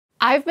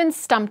I've been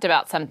stumped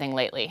about something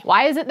lately.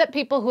 Why is it that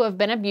people who have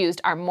been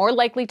abused are more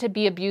likely to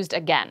be abused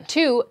again?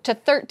 2 to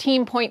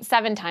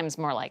 13.7 times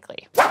more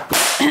likely.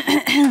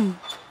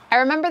 I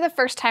remember the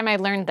first time I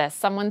learned this,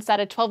 someone said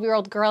a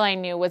 12-year-old girl I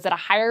knew was at a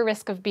higher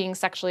risk of being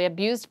sexually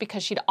abused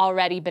because she'd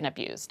already been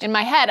abused. In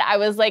my head, I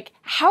was like,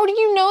 how do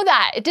you know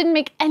that? It didn't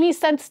make any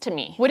sense to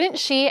me. Wouldn't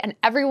she and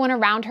everyone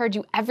around her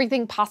do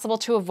everything possible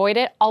to avoid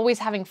it, always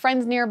having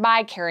friends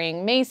nearby,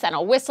 carrying mace and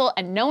a whistle,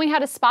 and knowing how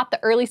to spot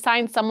the early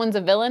signs someone's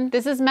a villain?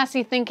 This is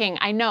messy thinking,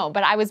 I know,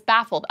 but I was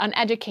baffled,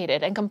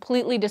 uneducated, and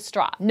completely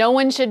distraught. No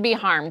one should be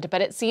harmed,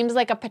 but it seems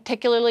like a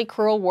particularly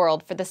cruel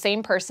world for the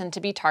same person to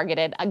be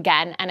targeted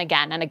again and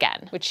again and again,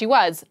 which she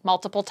was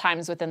multiple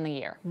times within the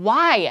year.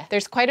 Why?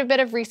 There's quite a bit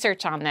of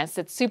research on this.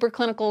 It's super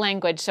clinical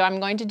language, so I'm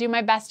going to do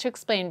my best to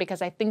explain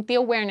because I think the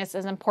awareness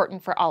is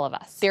important for all of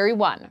us. Theory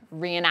 1,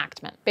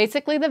 reenactment.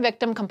 Basically, the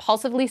victim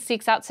compulsively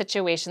seeks out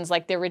situations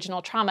like the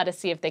original trauma to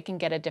see if they can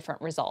get a different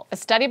result. A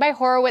study by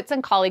Horowitz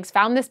and colleagues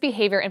found this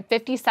behavior in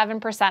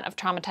 57% of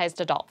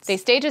traumatized adults. They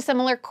stage a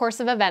similar course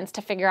of events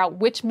to figure out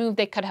which move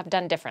they could have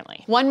done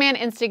differently. One man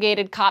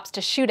instigated cops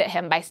to shoot at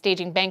him by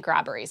staging bank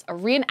robberies, a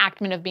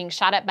reenactment of being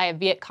shot at by a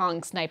Viet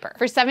Cong sniper.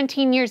 For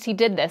 17 years he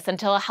did this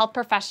until a health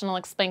professional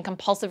explained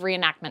compulsive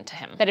reenactment to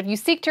him, that if you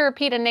seek to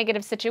repeat a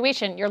negative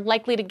situation, you're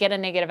likely to get a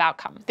negative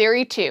outcome.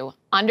 Theory 2,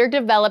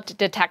 underdeveloped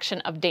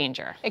detection of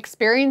danger.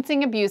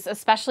 Experiencing abuse,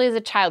 especially as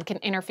a child, can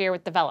interfere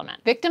with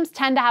development. Victims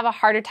tend to have a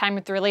harder time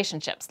with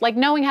relationships, like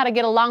knowing how to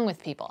get along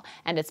with people,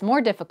 and it's more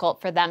difficult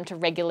for them to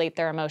regulate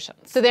their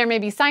emotions. So there may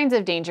be signs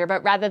of danger,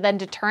 but rather than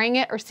deterring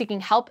it or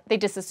seeking help, they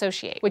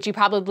disassociate, which you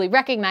probably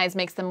recognize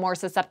makes them more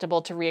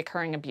susceptible to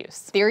reoccurring abuse.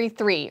 Theory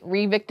 3,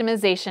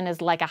 revictimization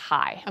is like a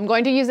high. I'm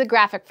going to use a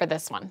graphic for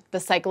this one, the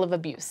cycle of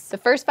abuse. The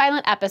first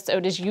violent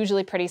episode is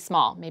usually pretty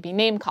small, maybe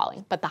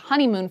name-calling, but the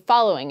honeymoon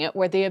following it,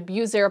 where the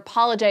abuser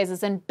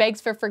apologizes and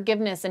begs for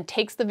forgiveness and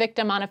takes the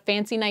victim on a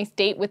fancy nice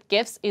date with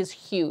gifts, is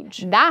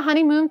huge. That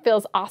honeymoon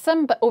feels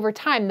awesome, but over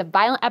time, the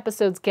violent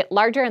episodes get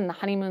larger and the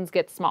honeymoons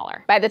get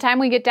smaller. By the time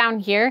we get down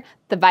here,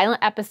 the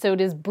violent episode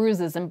is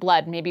bruises and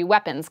blood, maybe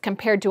weapons,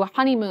 compared to a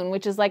honeymoon,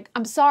 which is like,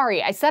 I'm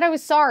sorry, I said I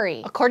was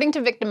sorry. According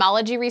to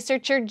victimology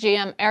researcher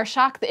G.M.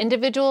 Ershock, the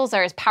individuals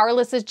are as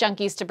powerless as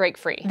junkies to break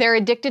free. They're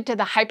addicted to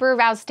the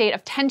hyper-aroused state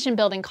of tension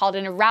building called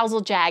an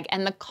arousal jag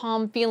and the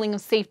calm feeling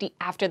of safety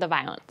after the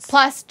violence.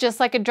 Plus,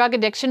 just like a drug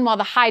addiction, while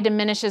the high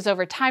diminishes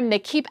over time, they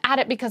keep at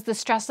it because the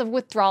stress of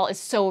withdrawal is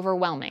so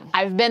overwhelming.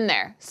 I've been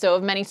there, so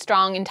have many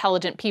strong,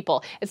 intelligent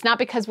people. It's not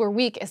because we're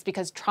weak, it's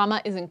because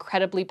trauma is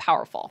incredibly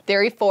powerful.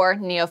 Theory 4,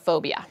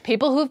 neophobia.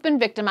 People who've been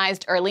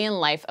victimized early in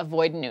life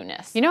avoid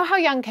newness. You know how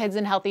young kids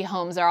in healthy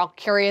homes are all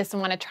curious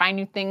and want to try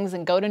new things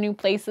and go to new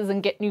places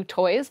and get new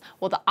toys?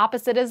 Well, the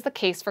opposite is the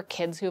case for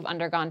kids who have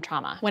undergone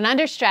trauma. When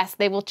under stress,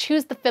 they will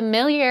choose the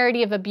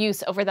familiarity of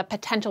abuse over the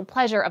potential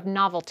pleasure of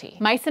novelty.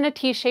 Mice in a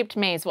T-shaped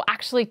maze will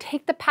actually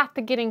take the path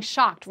to getting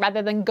shocked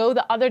rather than go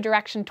the other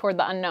direction toward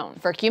the unknown.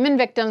 For human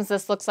victims,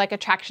 this looks like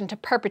attraction to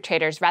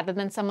perpetrators rather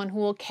than someone who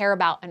will care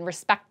about and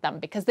respect them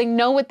because they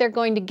know what they're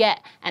going to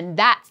get, and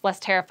that's less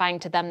terrifying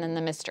to them than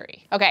the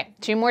mystery. Okay,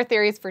 2 more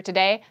theories for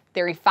today.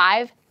 Theory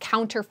 5,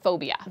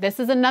 counterphobia. This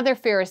is another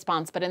fear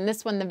response, but in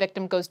this one, the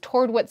victim goes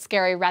toward what's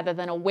scary rather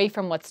than away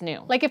from what's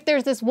new. Like if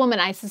there's this woman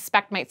I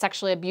suspect might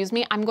sexually abuse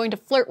me, I'm going to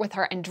flirt with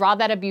her and draw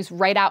that abuse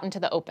right out into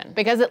the open.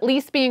 Because at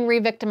least being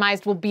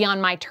re-victimized will be on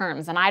my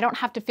terms, and I don't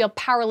have to feel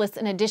powerless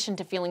in addition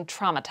to feeling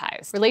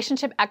traumatized.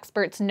 Relationship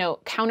experts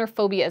note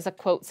counterphobia is a,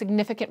 quote,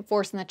 significant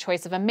force in the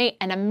choice of a mate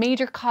and a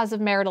major cause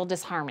of marital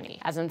disharmony,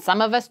 as in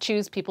some of us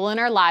choose people in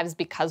our lives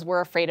because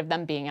we're afraid of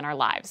them being in our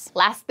lives.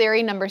 Last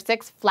theory, number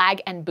 6,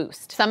 flag and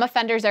boost. Some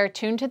offenders are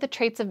attuned to the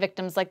traits of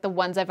victims like the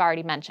ones I've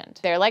already mentioned.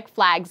 They're like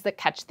flags that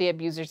catch the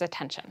abuser's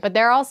attention. But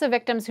there are also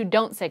victims who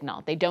don't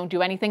signal. They don't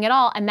do anything at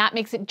all, and that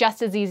makes it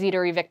just as easy to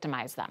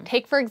re-victimize them.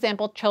 Take, for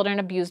example, children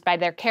abused by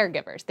their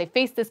caregivers. They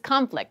face this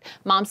conflict.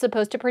 Mom's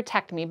supposed to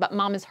protect me, but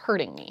mom is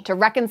hurting me. To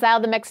reconcile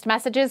the mixed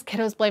messages,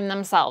 kiddos blame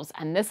themselves,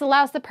 and this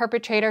allows the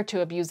perpetrator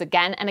to abuse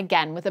again and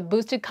again with a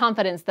boosted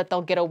confidence that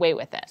they'll get away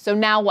with it. So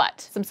now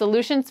what? Some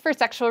solutions for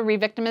sexual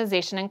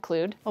re-victimization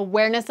include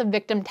awareness of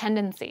victim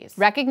tendencies.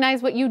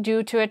 Recognize what you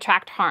do to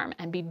attract harm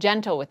and be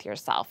gentle with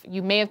yourself.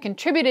 You may have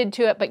contributed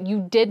to it, but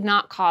you did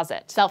not cause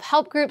it.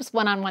 Self-help groups,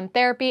 one-on-one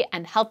therapy,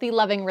 and healthy,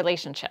 loving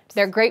relationships.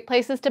 They're great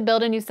places to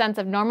build a new sense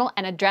of normal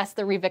and address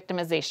the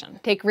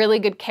re-victimization. Take really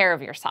good care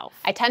of yourself.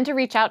 I tend to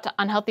reach out to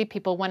unhealthy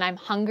people when I'm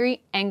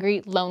hungry,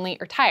 angry, lonely,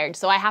 or tired,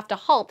 so I have to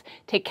halt,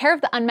 take care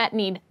of the unmet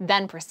need,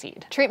 then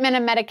proceed. Treatment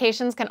and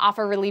medications can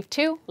offer relief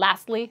too.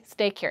 Lastly,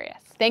 stay curious.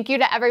 Thank you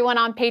to everyone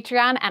on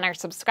Patreon and our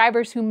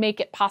subscribers who make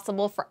it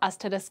possible for us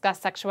to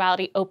discuss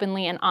sexuality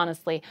openly and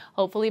honestly.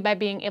 Hopefully by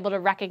being able to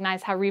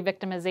recognize how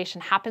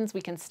re-victimization happens,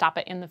 we can stop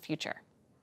it in the future.